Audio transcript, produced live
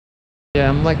Yeah,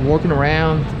 I'm like walking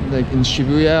around like in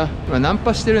Shibuya. ナン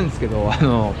パしてるんですけど、ち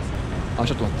ょっと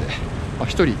待って。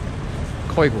一人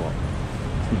可愛い子がい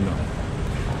る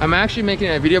な。I'm actually making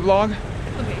a video blog.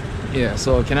 Okay. Yeah,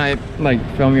 so can I like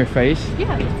film your face?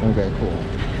 Yeah. Okay, cool.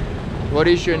 What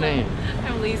is your name?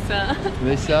 I'm Lisa.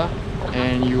 Lisa,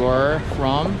 and you are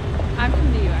from? I'm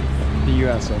from the US. The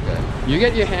US, okay. You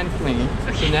get your hand clean,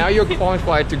 so now you're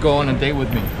qualified to go on a date with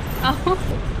me. Oh,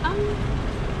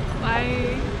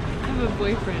 I have a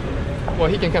boyfriend. Well,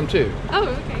 he can come too. Oh,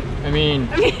 okay. I mean,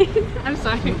 I'm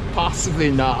sorry. Possibly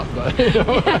not, but you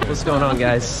know. What's going on,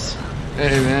 guys?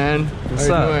 Hey man, what's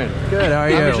how up? you doing? Good. How are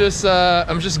you?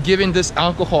 I'm just giving this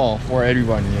alcohol for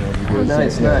everyone, you know. Because,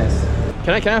 nice, nice.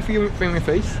 Can I film your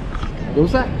face? What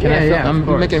was that? I'm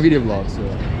making a video vlog. So.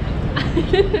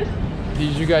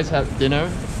 Did you guys have dinner?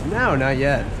 No, not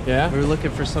yet. Yeah. We were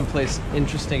looking for someplace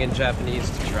interesting in Japanese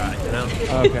to try. You know.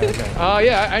 Okay. Okay.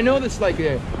 Yeah, I know this like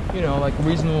a like a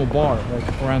reasonable bar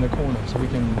like around the corner, so we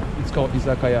can. It's called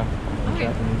Izakaya.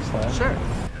 Japanese style. Sure.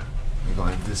 We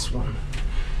got this one.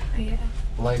 Oh, yeah.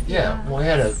 Like well, we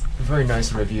had a very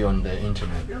nice review on the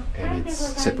internet, and it's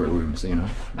separate rooms, you know.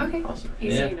 Okay.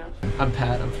 Easy enough. I'm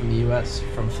Pat. I'm from the U.S.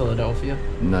 from Philadelphia.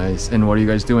 Nice. And what are you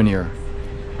guys doing here?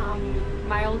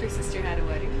 My older sister had a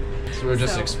wedding. So we're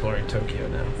just exploring Tokyo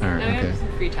now. All right. I Okay. have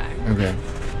some free time. Okay.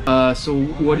 So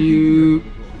what do you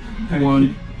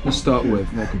want to start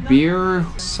with? Like beer,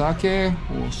 sake?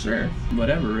 Or... Sure.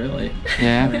 Whatever, really.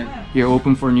 Yeah. You're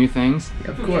open for new things.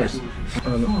 Of course. ウ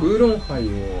ーロンハイ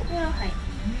を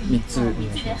3つお願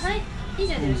いします。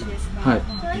はい。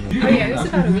Oh yeah, it was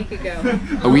about a week ago.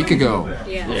 A week ago.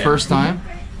 Yeah. First time?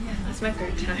 It's my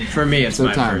third time. For me, it's Third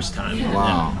my time. first time.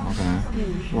 Wow. Okay.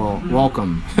 Well,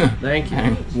 welcome. Thank you.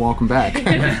 And welcome back.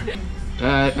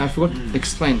 I forgot to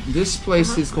explain. This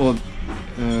place is called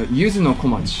Yuzu no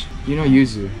Komachi. You know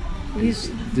yuzu?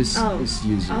 Yuzu. This is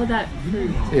yuzu. Oh, that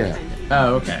fruit. Yeah.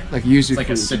 Oh, okay. Like yuzu It's like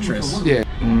a fruit. citrus. Yeah.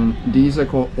 These are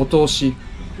called otoshi.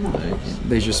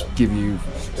 They just give you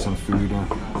some food.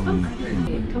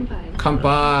 Kanpai.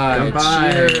 Kanpai.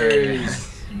 Kanpai. Cheers.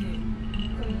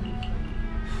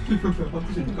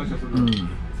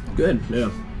 Good. Yeah.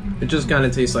 It just kind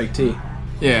of tastes like tea.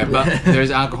 Yeah, but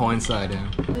there's alcohol inside. Yeah.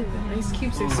 The ice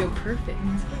cubes are so perfect.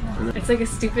 It's like a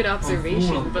stupid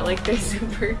observation, but like they're so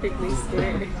perfectly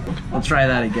square. I'll try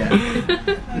that again.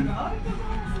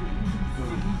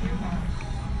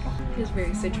 It's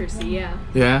very citrusy, yeah.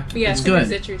 Yeah. But yeah, It's super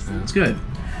good. citrusy. It's good.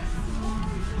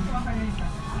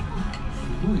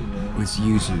 With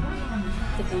yuzu.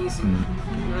 It's easy.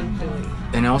 Not Philly.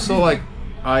 And also like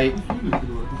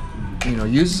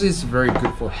yuzu is very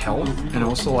good for health, and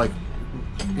also like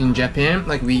in Japan,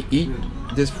 like we eat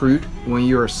this fruit when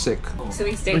you're sick, So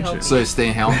we stay healthy. so you stay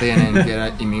healthy and then get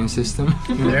an immune system.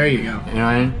 There you go. You know what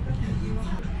I mean?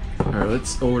 Alright,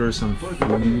 let's order some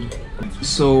food.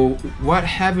 So what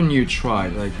haven't you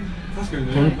tried? Like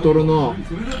tontoro no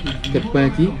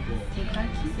teppanaki?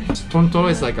 Tontoro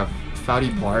is like a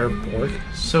fatty part of pork.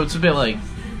 So it's a bit like,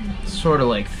 sort of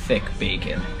like thick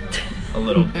bacon. A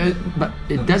little bit. But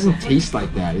it doesn't taste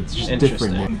like that. It's just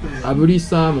different. Interesting. Aburi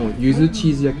salmon, yuzu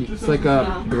cheese yaki. It's like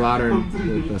a bladder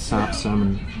with a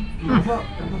salmon.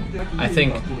 I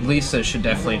think Lisa should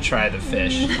definitely try the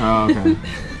fish. Oh, okay.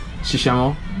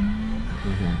 Shishamo?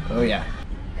 Oh yeah.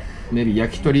 Maybe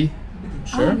yakitori?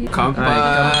 Sure.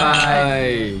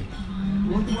 Kanpai!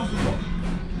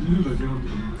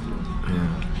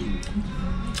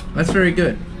 That's very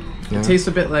good. Yeah. It tastes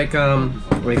a bit like lemon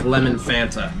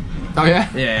Fanta. Oh yeah?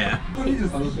 Yeah.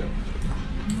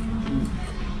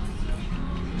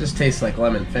 Just tastes like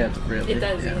lemon Fanta, really. It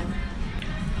does, yeah.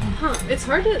 Huh, it's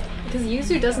hard to, because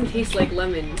yuzu doesn't taste like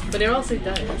lemon, but it also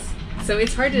does. So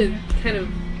it's hard to kind of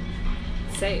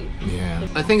say. Yeah.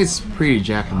 I think it's pretty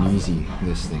Japanesey,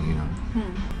 this thing, you know.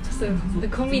 So the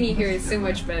konbini here is so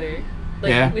much better. Like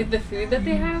Yeah. with the food that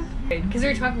they have. Because we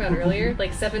were talking about earlier,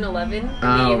 like 7-Eleven in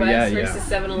Oh, the US yeah, versus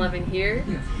 7-Eleven here.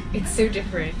 It's so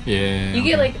different. Yeah. You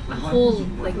get like a whole,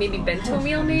 like maybe bento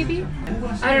meal maybe?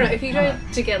 I don't know, if you tried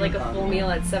to get like a full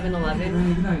meal at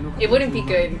 7-Eleven, it wouldn't be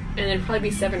good. And it'd probably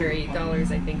be $7 or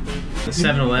 $8, I think maybe. The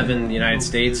 7-Eleven in the United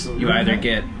States, you either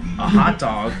get a hot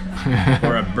dog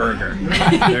or a burger.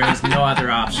 There is no other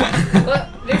option. Well,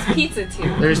 there's pizza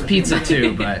too. There's pizza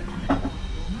too, but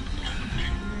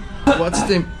What's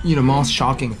the most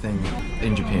shocking thing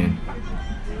in Japan?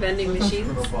 Vending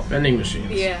machines. vending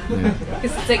machines. Yeah.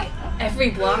 Because it's like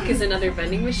every block is another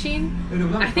vending machine.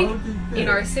 I think in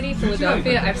our city,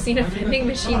 Philadelphia, I've seen a vending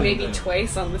machine maybe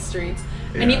twice on the streets.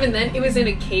 And even then, it was in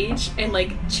a cage and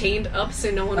like chained up so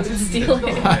no one would steal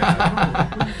it.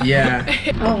 Yeah.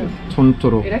 Oh,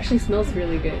 Tontoro. it actually smells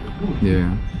really good.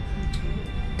 Yeah.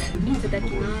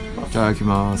 いただき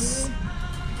ます。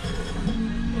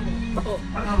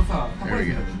 There we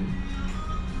go.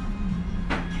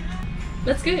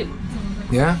 That's good.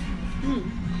 Yeah?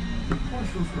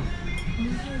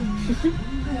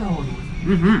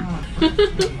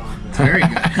 Very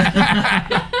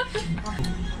good.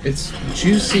 It's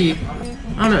juicy.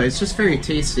 I don't know, it's just very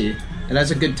tasty. It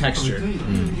has a good texture.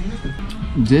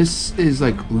 This is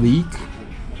like leek,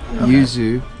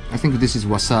 yuzu. I think this is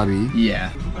wasabi.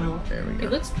 Yeah. There we It go.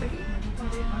 looks pretty.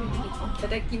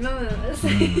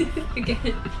 Itadakimasu.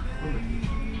 Again.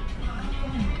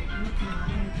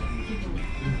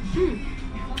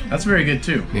 That's very good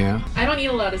too. Yeah. I don't eat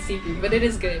a lot of seafood, but it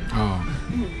is good. Oh.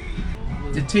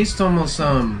 It tastes almost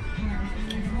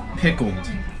pickled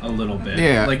a little bit.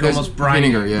 Yeah, like there's almost briny.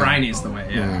 vinegar, yeah. Briny is the way.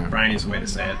 Yeah, Yeah. briny is the way to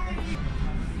say it.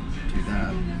 Do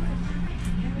that.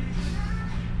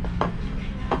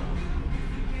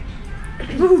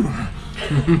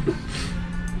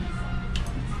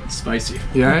 Spicy.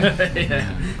 Yeah?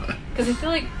 Yeah. Because I feel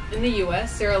like in the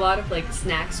US, there are a lot of like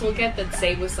snacks we'll get that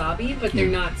say wasabi, but they're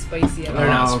not spicy at all. They're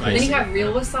not Oh, okay. Then spicy. you have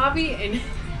real wasabi, and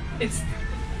it's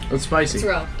It's spicy. it's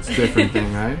rough. It's a different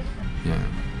thing, right? Yeah.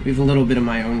 We have a little bit of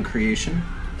my own creation.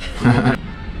 So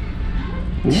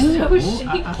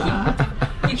shaky.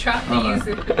 You tried to use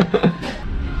it.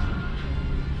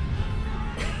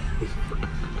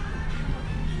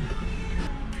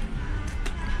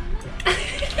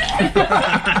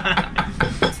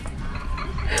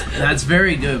 That's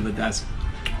very good, but that's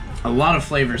a lot of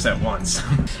flavors at once.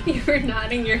 You were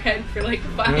nodding your head for like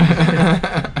 5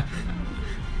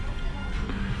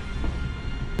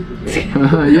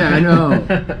 Yeah, I know.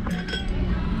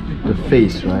 The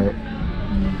face, right?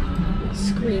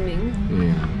 screaming.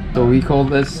 Yeah. So we call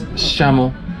this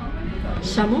shamo.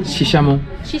 Shamo? Shishamo.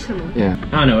 Shishamo. Yeah.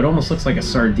 I don't know, it almost looks like a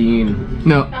sardine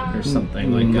No. or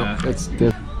something like No, that. it's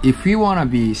different. If you want to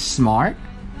be smart,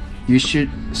 you should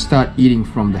start eating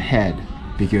from the head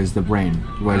because the brain,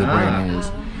 where the brain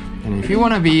is. And if you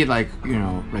want to be like, you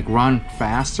know, like run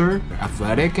faster,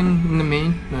 athletic in the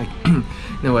main, like in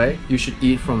a way, you should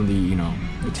eat from the, you know,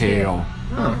 the tail.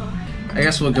 Huh. I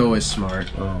guess we'll go with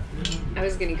smart. Oh. I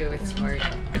was gonna go with smart.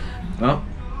 Well,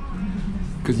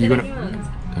 Because you're gonna,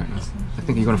 I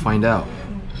think you're gonna find out.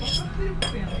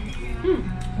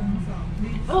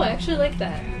 Oh, I actually like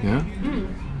that. Yeah.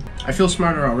 I feel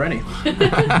smarter already.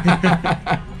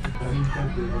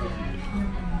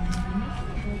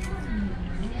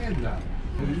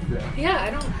 Yeah, I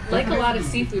don't like a lot of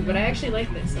seafood, but I actually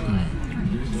like this a lot.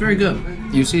 It's very good.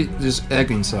 You see, there's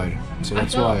egg inside, so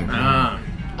that's why. Ah.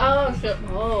 Oh, so,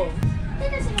 oh.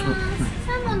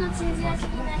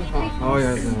 Oh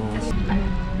yeah.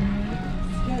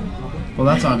 Well,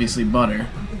 that's obviously butter.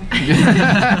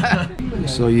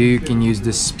 So you can use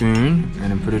this spoon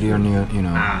and then put it on your, you know,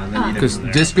 And then eat it because from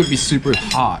there. this could be super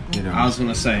hot, you know. I was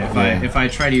gonna say if I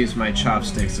try to use my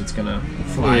chopsticks, it's gonna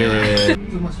fly around. Yeah.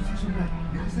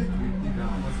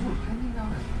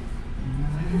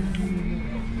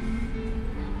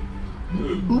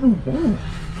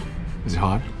 Is it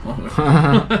hot?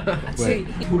 Sweet.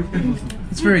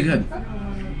 It's very good.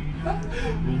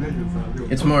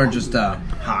 It's more just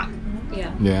hot.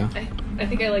 Yeah. Yeah. I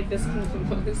think I like this one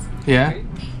the most. Yeah.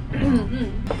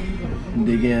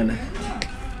 Dig in.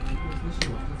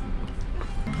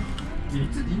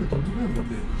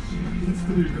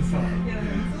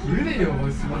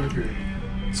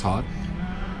 It's hot.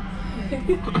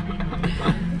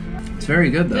 It's very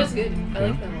good though. That's good. I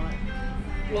like that a lot.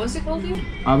 What was it called again?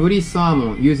 Aburi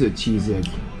salmon yuzu cheese egg.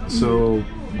 So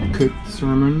cooked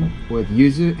salmon with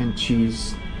yuzu and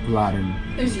cheese Latin.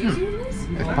 There's yuzu in this?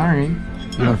 Apparently,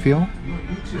 you don't feel?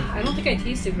 I don't think I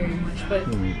tasted very much, but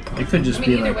It could just I mean,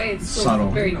 be either like way, it's still subtle.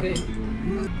 very good.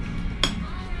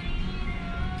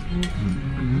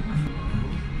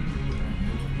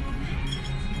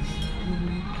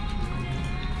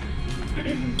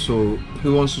 So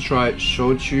who wants to try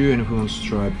shochu and who wants to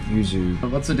try yuzu?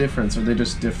 What's the difference? Are they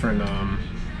just different?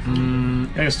 I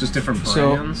guess just different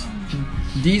So- brands.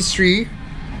 These three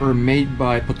are made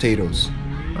by potatoes.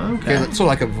 Okay. So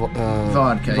like a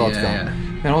Vodka, yeah.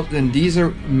 And these are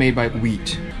made by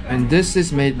wheat. And this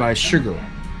is made by sugar.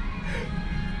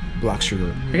 Black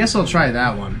sugar. I guess I'll try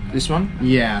that one. This one?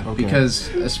 Yeah, Okay. because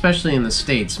especially in the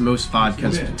States, most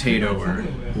vodkas potato or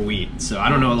wheat. So I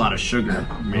don't know a lot of sugar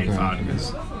made Okay.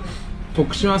 vodkas.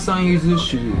 徳島産柚子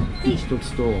酒一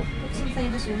つと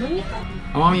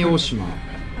奄美大島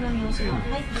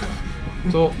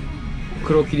と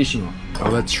黒霧島。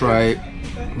Let's try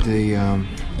the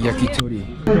yakitori.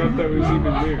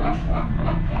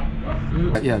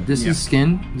 Yeah, this is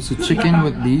skin. This is chicken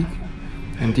with leek,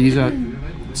 and these are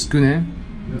tsukune,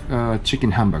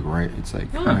 chicken hamburger, right? It's like,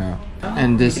 Oh.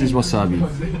 and this is wasabi.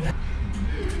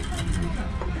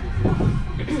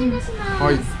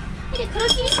 はい。で、黒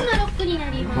霧島ロックにな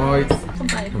ります。はい。乾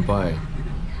杯。乾杯。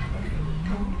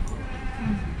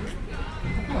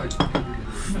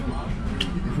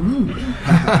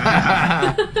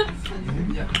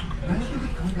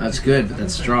That's good, but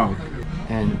that's strong.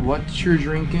 And what you're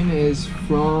drinking is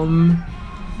from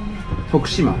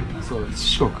Tokushima, so it's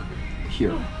Shikoku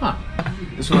here. Huh.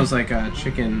 This one was like a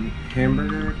chicken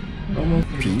hamburger almost.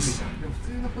 Piece.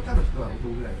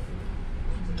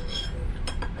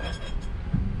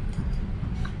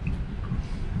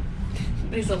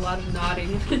 There's a lot of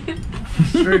nodding.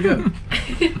 It's very good.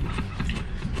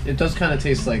 It does kind of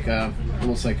taste like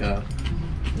almost like a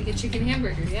Like a chicken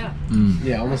hamburger, yeah.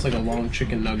 yeah, almost like a long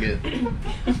chicken nugget.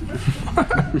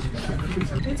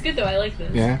 It's good though, I like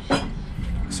this. Yeah.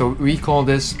 So we call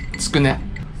this tsukune.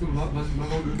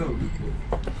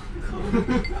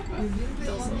 It's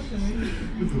also-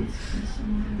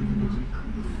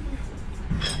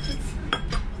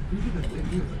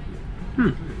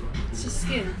 It's just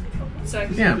skin. So I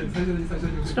Yeah,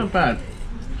 it's not bad.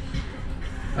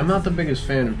 I'm not the biggest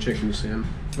fan of chicken skin,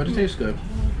 but it tastes good.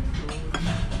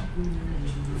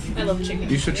 I love chicken.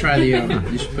 You should try the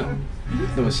you should put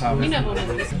the wasabi. You know one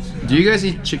of these. Do you guys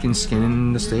eat chicken skin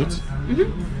in the States?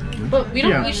 But we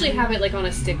don't Yeah. usually have it like on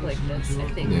a stick like this, I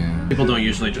think. Yeah. People don't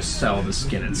usually just sell the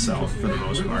skin itself for the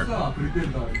most part.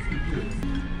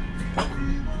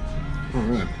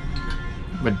 Alright.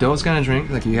 But those kind of drinks,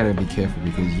 like you gotta be careful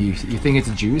because you think it's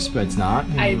juice, but it's not.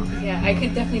 I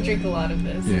could definitely drink a lot of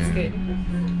this. It's Yeah. good.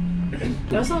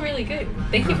 Those all really good.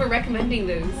 Thank you for recommending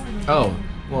those. Oh,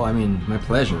 well, I mean, my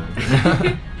pleasure.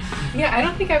 Yeah, I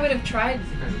don't think I would have tried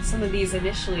some of these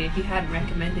initially if you hadn't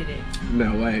recommended it.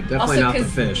 No way, definitely Also, not the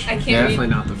 'cause fish. I can't Definitely read,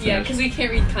 not the fish. Yeah, because we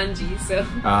can't read kanji, so.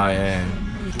 Oh yeah.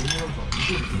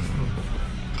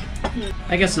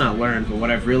 I guess not learned, but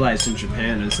what I've realized in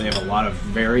Japan is they have a lot of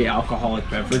very alcoholic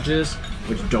beverages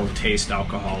which don't taste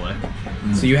alcoholic.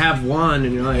 So you have one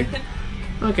and you're like,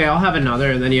 okay, I'll have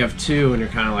another, and then you have two and you're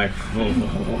kind of like,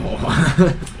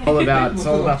 oh. It's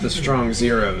all about the strong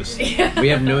zeros. Yeah. We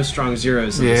have no strong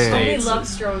zeros in the Yeah. I States. love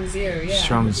strong zero, yeah.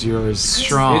 Strong zero is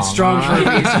strong. It's strong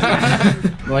huh?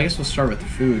 for well, I guess we'll start with the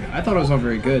food. I thought it was all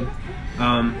very good.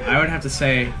 I would have to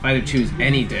say, if I had to choose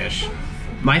any dish,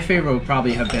 my favorite would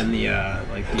probably have been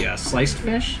the sliced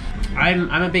fish.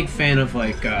 I'm a big fan of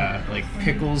like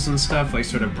pickles and stuff, like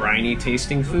sort of briny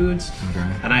tasting foods.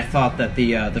 Okay. And I thought that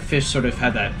the fish sort of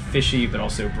had that fishy but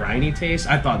also briny taste.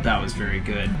 I thought that was very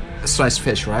good. Sliced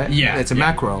fish, right? Yeah, It's a yeah.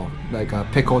 mackerel, like a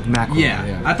pickled mackerel.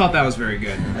 Yeah, I thought that was very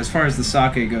good. As far as the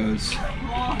sake goes,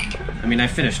 I mean, I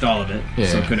finished all of it, so Yeah.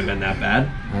 it couldn't have been that bad.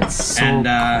 That's so And,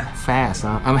 fast.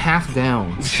 Huh? I'm half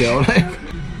down still.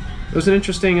 It was an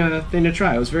interesting thing to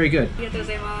try. It was very good.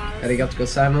 Arigatou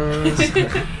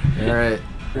gozaimasu. All right.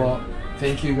 Well,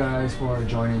 thank you guys for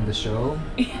joining the show,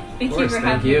 Thank you course, for thank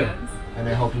having you. us. and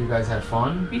I hope you guys had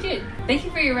fun. We did. Thank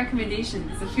you for your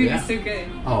recommendations. The food Yeah. is so good.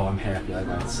 Oh, I'm happy.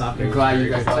 I'm Sake glad was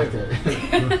you guys very liked good.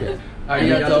 it. Okay.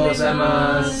 Arigatou Arigatou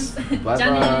gozaimasu. gozaimasu. Bye Ja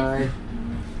ne.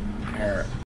 bye.